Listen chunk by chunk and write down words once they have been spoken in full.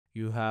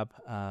you have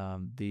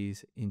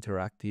this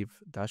interactive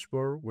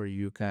dashboard where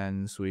you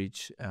can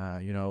switch, uh,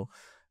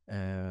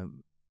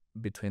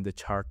 between the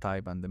chart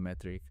type and the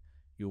metric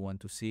you want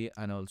to see,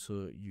 and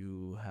also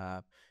you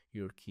have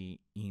your key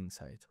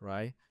insight,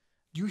 right?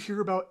 You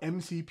hear about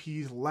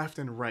MCPs left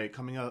and right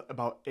coming out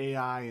about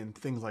AI and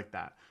things like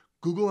that.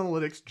 Google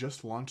Analytics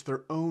just launched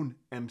their own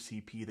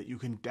MCP that you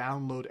can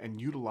download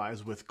and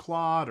utilize with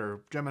Claude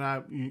or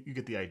Gemini. You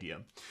get the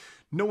idea.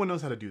 No one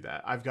knows how to do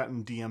that. I've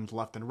gotten DMs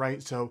left and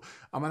right, so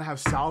I'm gonna have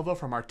Salva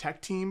from our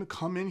tech team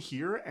come in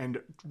here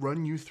and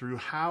run you through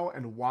how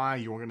and why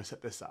you're gonna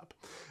set this up.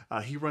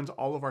 He runs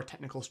all of our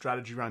technical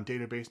strategy around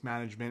database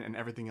management and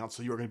everything else,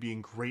 so you're gonna be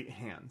in great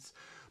hands.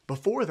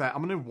 Before that,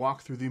 I'm going to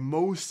walk through the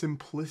most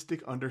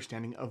simplistic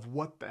understanding of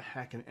what the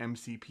heck an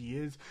MCP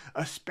is,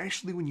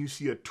 especially when you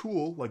see a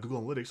tool like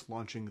Google Analytics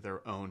launching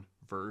their own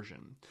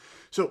version.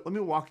 So let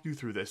me walk you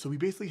through this. So we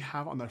basically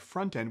have on the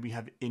front end, we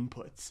have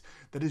inputs.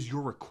 That is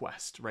your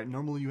request, right?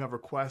 Normally you have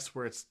requests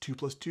where it's 2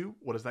 plus 2.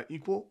 What does that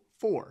equal?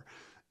 4.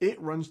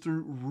 It runs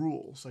through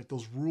rules, like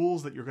those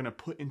rules that you're going to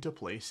put into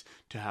place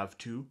to have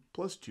 2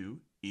 plus 2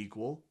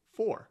 equal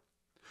 4.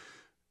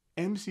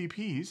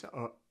 MCPs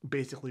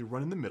basically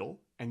run in the middle,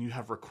 and you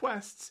have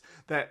requests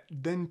that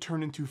then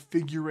turn into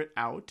figure it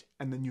out,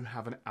 and then you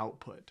have an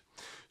output.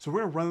 So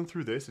we're going to run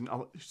through this, and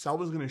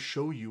Salva's going to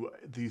show you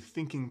the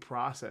thinking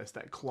process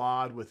that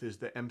Claude, with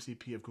the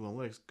MCP of Google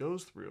Analytics,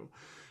 goes through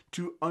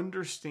to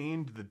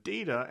understand the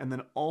data and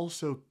then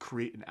also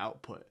create an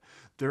output.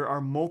 There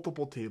are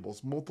multiple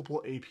tables,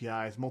 multiple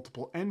APIs,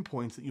 multiple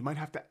endpoints that you might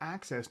have to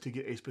access to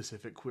get a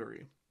specific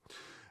query.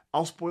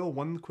 I'll spoil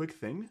one quick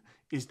thing,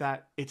 is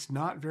that it's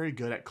not very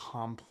good at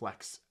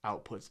complex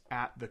outputs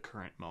at the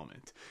current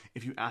moment.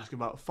 If you ask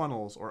about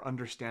funnels or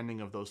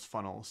understanding of those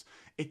funnels,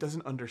 it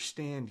doesn't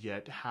understand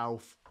yet how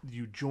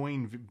you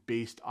join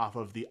based off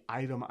of the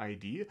item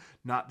ID,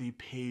 not the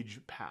page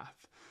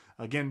path.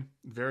 Again,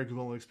 very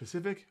Google Analytics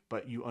specific,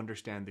 but you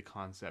understand the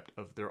concept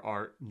of there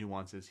are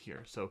nuances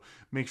here. So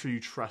make sure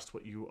you trust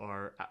what you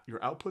are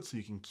your output so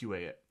you can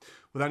QA it.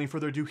 Without any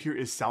further ado, here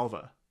is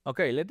Salva.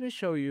 Okay, let me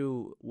show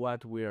you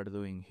what we are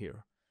doing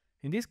here.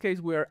 In this case,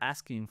 we are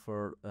asking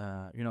for,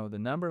 the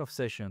number of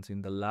sessions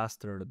in the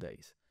last 30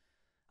 days.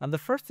 And the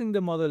first thing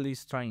the model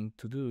is trying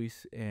to do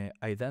is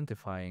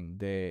identifying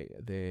the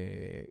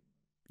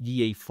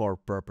GA4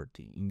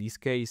 property. In this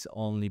case,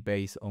 only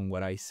based on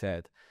what I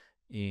said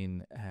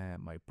in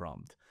my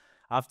prompt.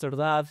 After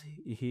that,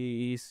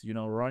 he is,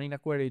 running a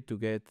query to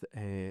get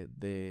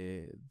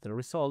the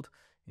result.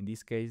 In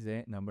this case,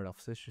 the number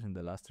of sessions in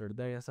the last 30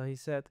 days, as I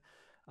said.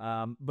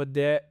 But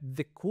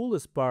the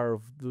coolest part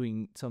of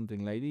doing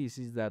something like this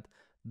is that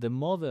the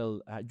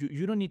model,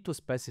 you don't need to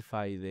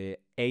specify the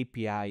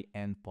API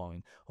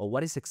endpoint or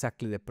what is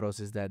exactly the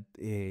process that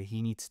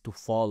he needs to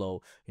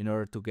follow in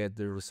order to get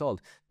the result.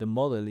 The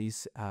model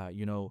is,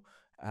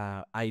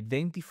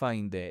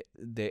 identifying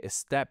the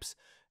steps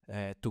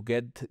to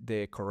get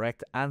the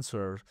correct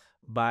answer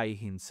by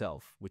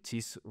himself, which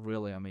is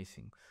really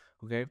amazing.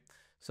 Okay.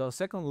 So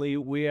secondly,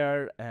 we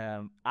are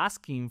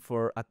asking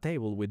for a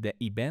table with the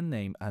event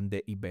name and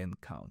the event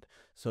count.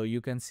 So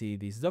you can see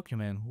this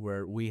document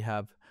where we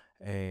have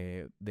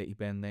the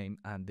event name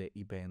and the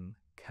event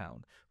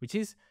count, which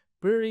is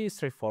pretty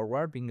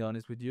straightforward, being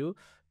honest with you.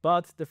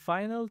 But the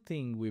final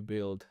thing we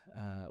build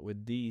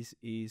with this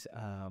is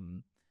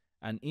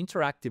an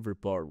interactive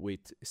report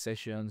with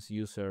sessions,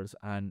 users,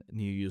 and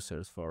new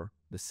users for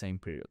the same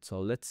period. So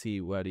let's see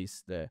what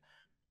is the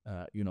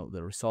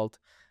result.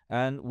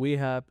 And we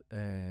have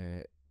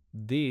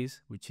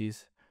this, which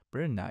is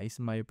very nice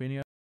in my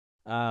opinion.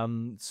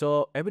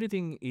 So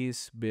everything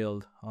is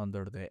built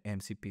under the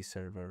MCP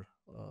server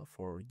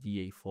for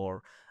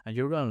GA4, and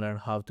you're going to learn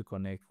how to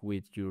connect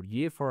with your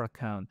GA4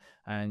 account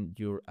and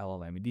your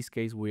LLM. In this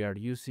case, we are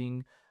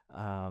using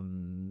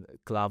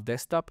Cloud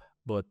Desktop,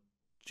 but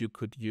you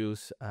could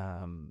use,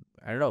 I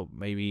don't know,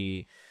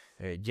 maybe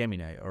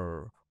Gemini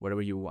or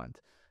whatever you want.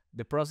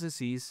 The process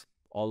is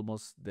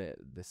almost the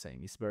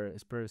same. It's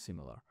very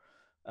similar.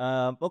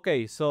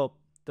 Okay, so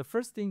the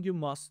first thing you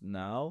must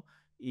know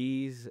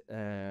is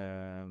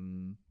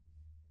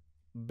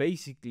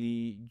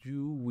basically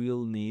you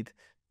will need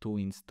to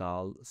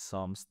install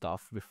some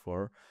stuff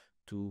before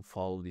to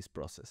follow this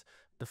process.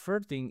 The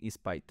first thing is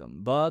Python,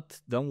 but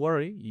don't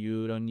worry,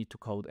 you don't need to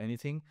code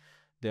anything.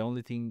 The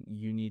only thing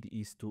you need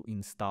is to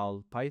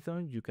install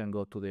Python. You can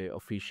go to the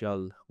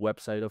official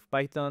website of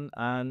Python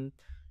and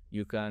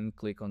you can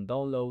click on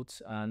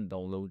downloads and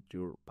download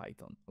your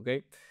Python,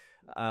 okay?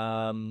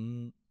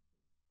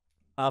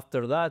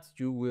 After that,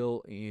 you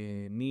will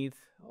need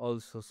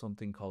also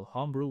something called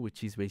Homebrew,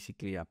 which is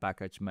basically a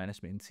package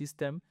management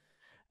system.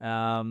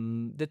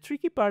 The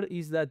tricky part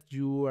is that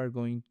you are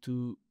going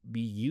to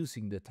be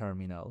using the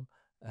terminal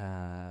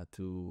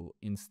to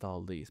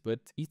install this, but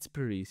it's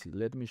pretty easy.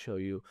 Let me show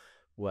you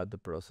what the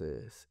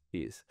process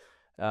is.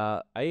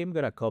 I am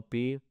gonna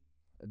copy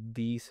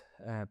this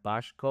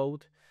bash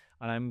code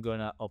and I'm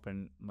gonna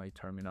open my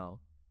terminal,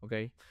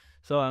 okay?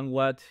 So, and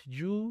what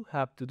you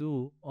have to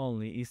do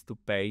only is to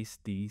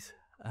paste this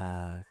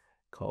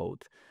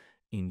code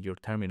in your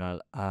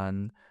terminal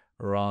and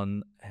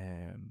run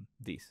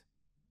this.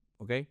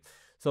 Okay,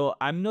 so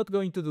I'm not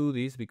going to do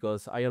this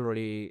because I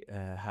already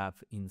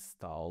have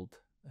installed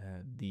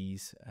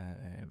this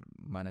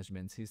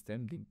management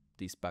system,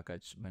 this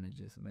package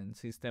management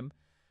system.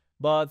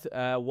 But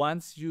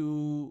once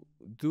you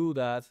do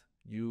that,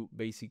 you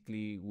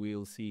basically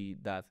will see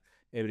that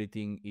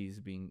everything is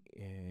being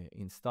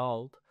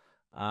installed,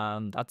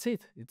 and that's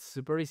it. It's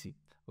super easy.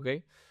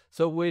 Okay,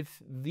 so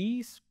with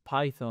this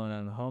Python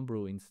and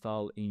Homebrew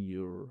installed in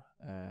your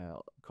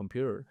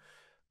computer,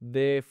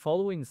 the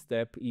following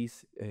step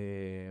is,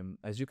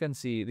 as you can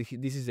see,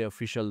 this is the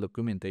official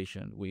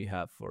documentation we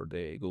have for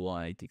the Google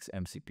Analytics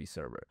MCP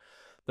server.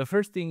 The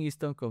first thing is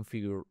to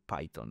configure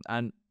Python,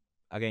 and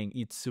again,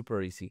 it's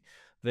super easy.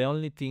 The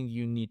only thing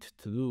you need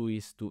to do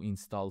is to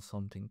install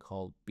something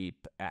called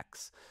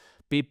Pipx.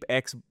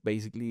 Pipx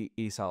basically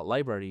is a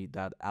library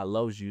that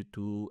allows you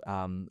to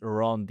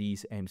run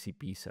this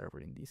MCP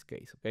server in this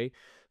case, okay?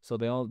 So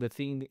the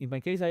thing, in my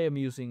case, I am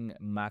using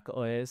Mac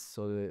OS,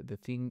 so the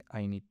thing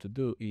I need to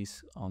do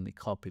is only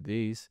copy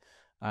this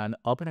and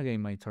open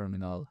again my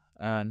terminal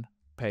and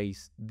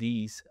paste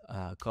this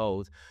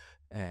code,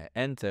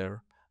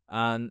 enter,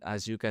 and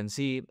as you can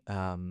see,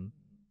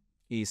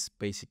 is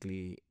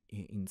basically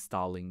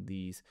installing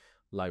this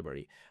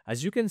library.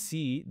 As you can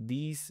see,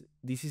 this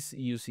is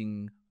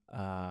using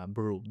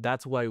Brew.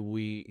 That's why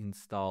we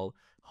install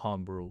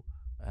Homebrew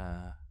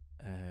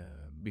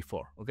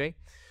before. Okay,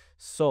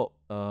 so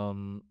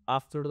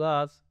after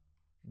that,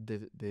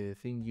 the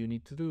thing you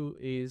need to do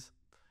is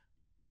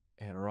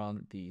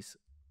run this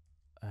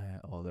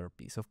other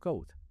piece of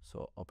code.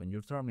 So open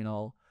your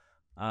terminal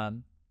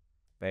and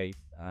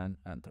paste and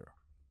enter,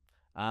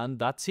 and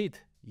that's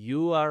it.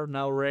 You are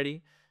now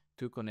ready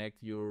to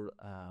connect your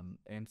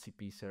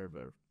MCP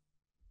server.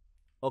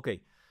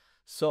 Okay,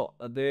 so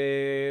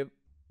the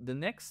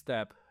next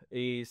step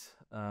is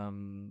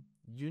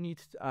you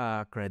need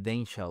a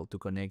credential to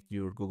connect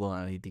your Google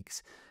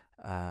Analytics,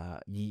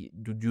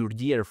 your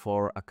Year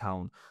 4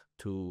 account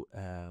to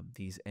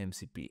this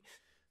MCP.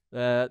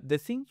 The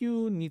thing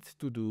you need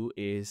to do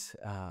is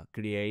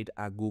create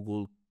a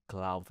Google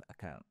Cloud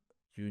account.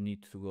 You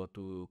need to go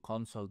to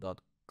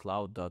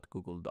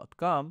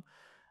console.cloud.google.com,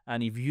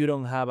 and if you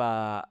don't have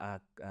a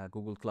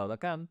Google Cloud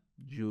account,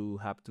 you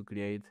have to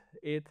create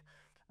it.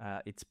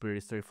 It's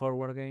pretty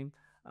straightforward again.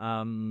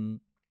 And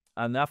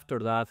after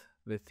that,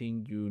 the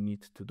thing you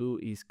need to do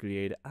is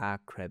create a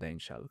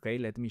credential. Okay,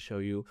 let me show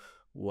you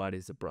what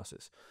is the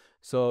process.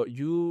 So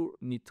you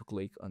need to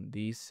click on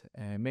this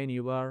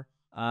menu bar,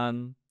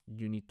 and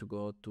you need to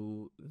go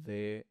to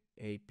the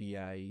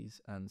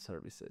APIs and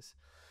services.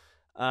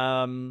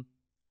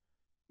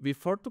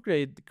 Before to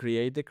create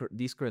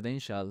this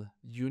credential,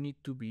 you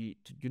need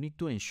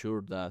to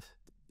ensure that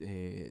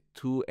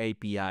 2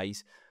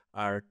 APIs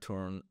are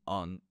turned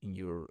on in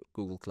your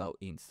Google Cloud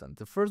instance.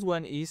 The first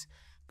one is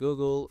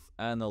Google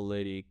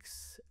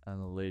Analytics.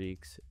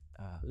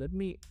 Let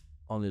me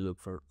only look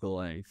for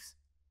Google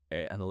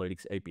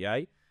Analytics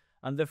API.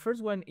 And the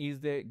first one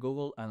is the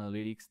Google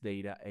Analytics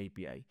Data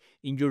API.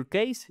 In your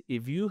case,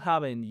 if you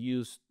haven't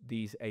used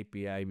this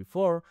API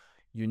before,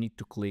 you need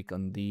to click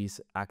on this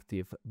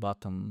active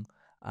button,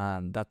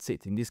 and that's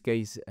it. In this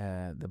case,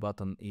 the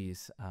button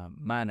is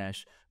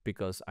managed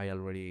because I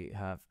already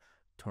have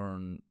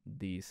turned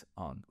this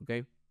on.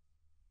 Okay.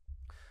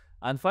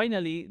 And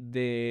finally,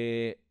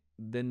 the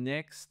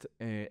next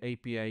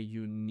API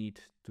you need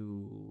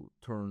to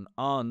turn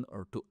on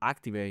or to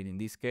activate in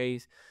this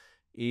case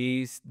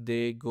is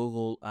the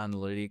Google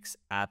Analytics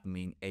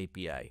Admin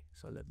API.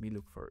 So let me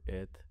look for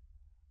it,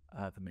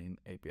 Admin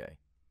API.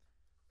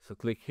 So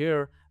click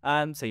here,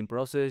 and same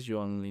process, you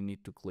only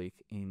need to click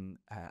in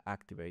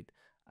activate,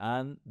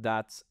 and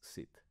that's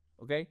it.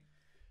 Okay,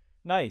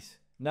 nice.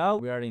 Now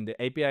we are in the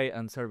API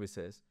and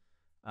services,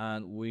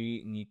 and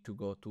we need to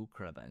go to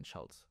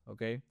credentials.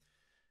 Okay,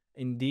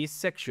 in this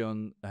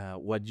section,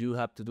 what you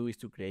have to do is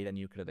to create a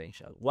new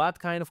credential. What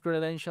kind of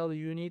credential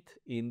you need?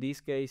 In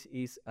this case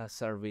is a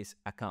service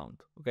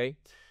account. Okay,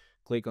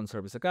 click on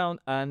service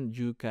account, and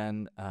you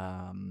can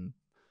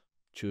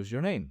choose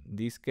your name. In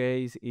this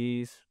case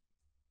is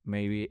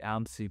maybe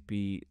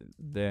MCP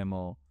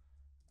demo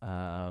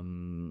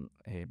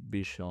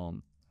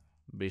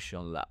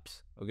Vision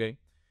Labs. Okay,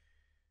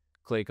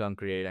 click on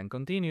create and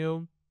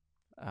continue,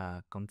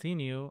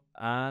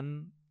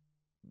 and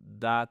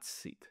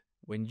that's it.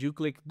 When you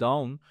click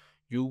down,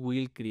 you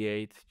will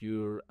create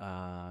your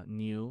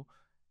new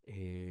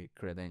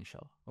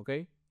credential.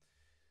 Okay,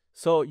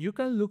 so you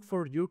can look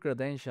for your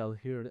credential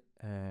here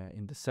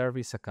in the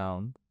service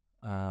account,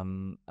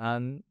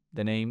 and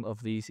the name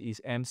of this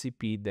is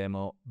MCP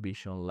Demo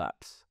Vision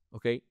Labs.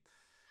 Okay,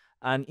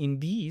 and in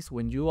this,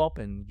 when you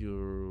open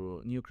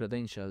your new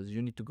credentials,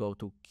 you need to go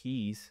to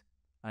keys,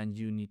 and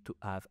you need to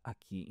add a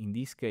key. In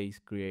this case,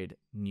 create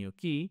new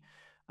key,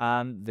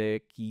 and the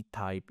key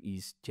type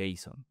is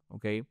JSON.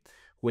 Okay,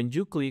 when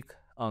you click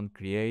on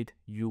create,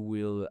 you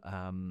will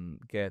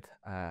get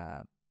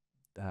a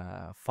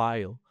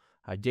file,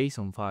 a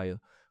JSON file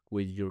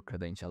with your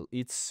credential.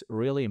 It's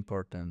really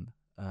important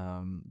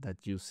that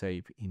you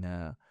save in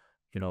a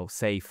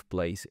safe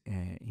place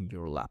in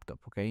your laptop,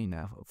 okay, in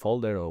a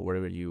folder or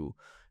wherever you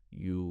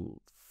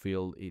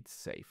feel it's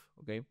safe.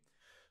 Okay,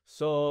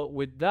 so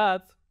with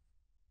that,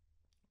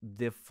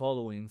 the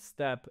following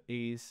step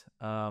is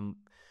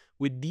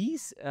with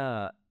this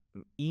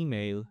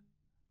email,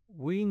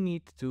 we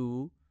need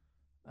to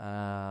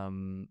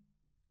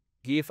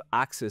give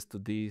access to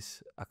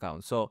this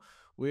account. So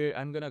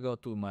I'm gonna go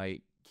to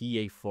my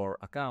GA4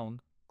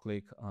 account,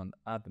 click on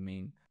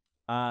admin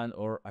and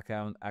or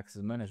account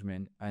access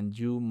management, and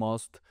you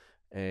must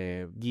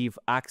give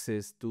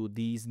access to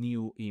this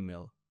new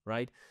email,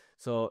 right?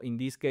 So in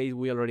this case,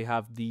 we already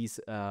have this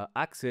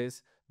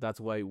access. That's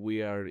why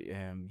we are,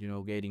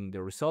 getting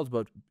the results.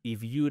 But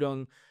if you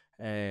don't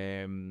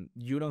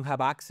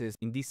have access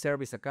in this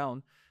service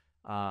account,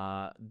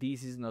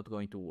 this is not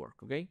going to work.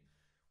 Okay.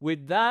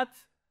 With that,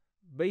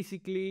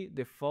 basically,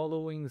 the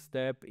following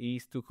step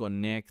is to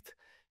connect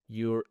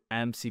your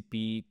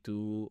MCP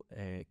to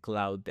a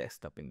Cloud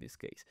desktop in this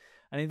case.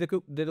 And in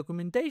the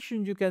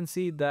documentation, you can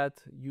see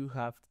that you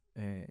have,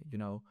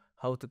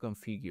 how to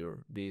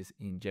configure this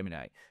in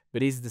Gemini,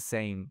 but it's the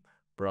same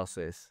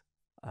process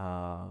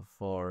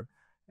for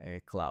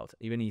Cloud.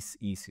 Even it's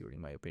easier,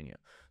 in my opinion.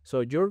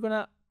 So you're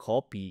gonna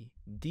copy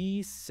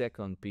this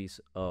second piece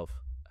of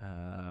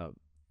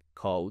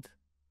code.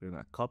 We're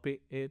gonna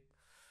copy it,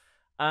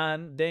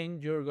 and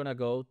then you're gonna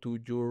go to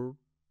your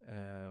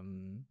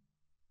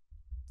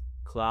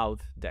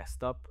Cloud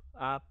desktop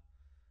app,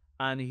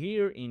 and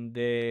here in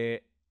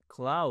the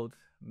Cloud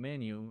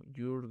menu,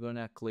 you're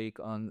gonna click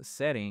on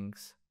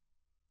settings,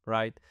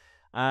 right?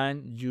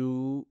 And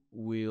you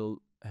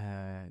will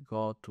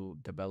go to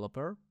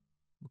developer,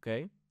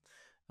 okay,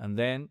 and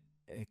then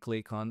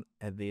click on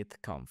edit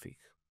config.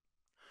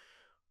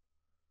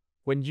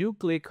 When you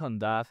click on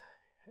that,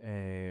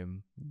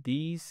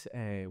 this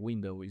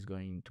window is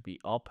going to be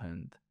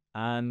opened,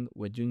 and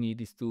what you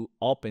need is to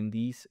open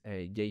this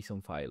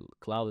JSON file,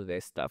 Cloud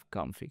desktop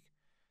config.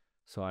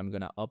 So I'm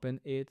gonna open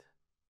it,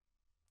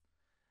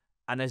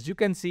 and as you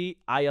can see,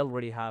 I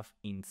already have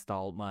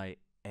installed my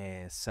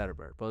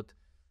server. But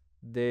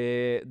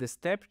the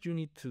step you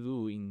need to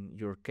do in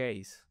your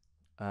case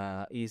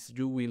is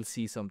you will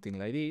see something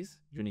like this.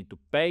 You need to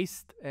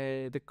paste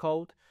the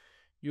code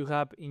you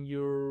have in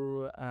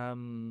your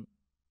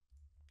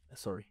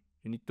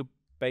you need to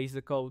paste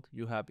the code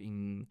you have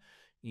in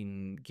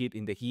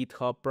the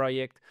GitHub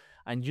project,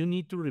 and you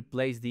need to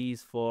replace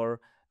this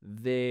for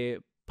the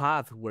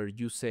path where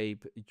you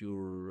save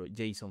your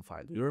JSON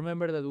file. You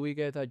remember that we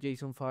get a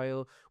JSON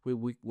file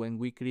when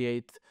we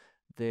create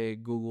the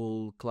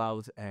Google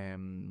Cloud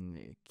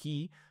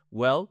key?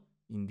 Well,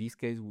 in this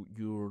case,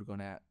 you're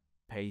gonna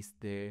paste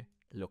the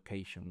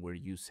location where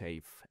you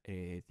save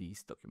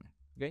this document.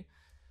 Okay.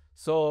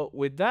 So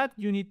with that,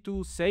 you need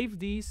to save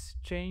this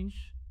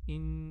change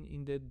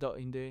in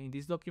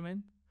this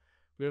document.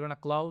 We're gonna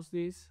close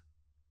this,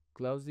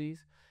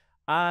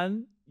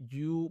 and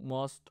you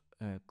must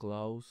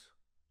close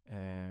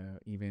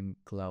even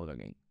Cloud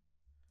again.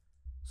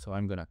 So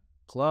I'm gonna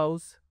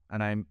close,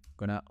 and I'm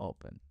gonna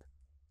open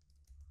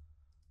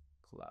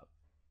Cloud.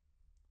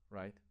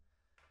 Right?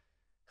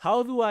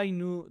 How do I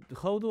know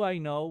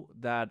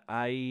that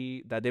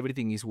that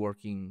everything is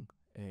working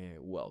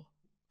well?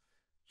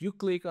 You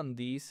click on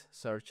this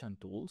search and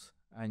tools,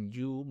 and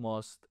you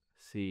must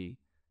see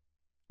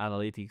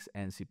Analytics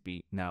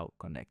MCP now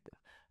connected.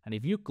 And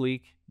if you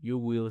click, you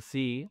will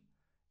see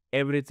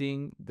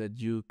everything that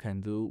you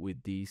can do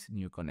with these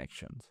new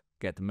connections.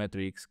 Get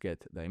metrics,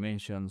 get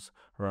dimensions,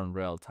 run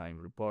real-time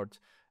reports,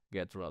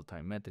 get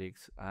real-time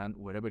metrics, and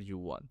whatever you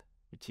want,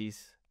 which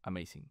is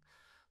amazing.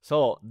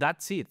 So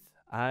that's it.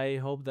 I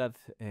hope that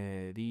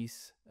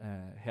this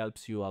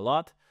helps you a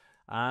lot,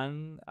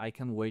 and I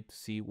can't wait to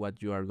see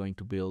what you are going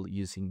to build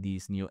using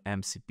this new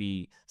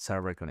MCP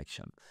server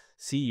connection.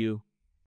 See you.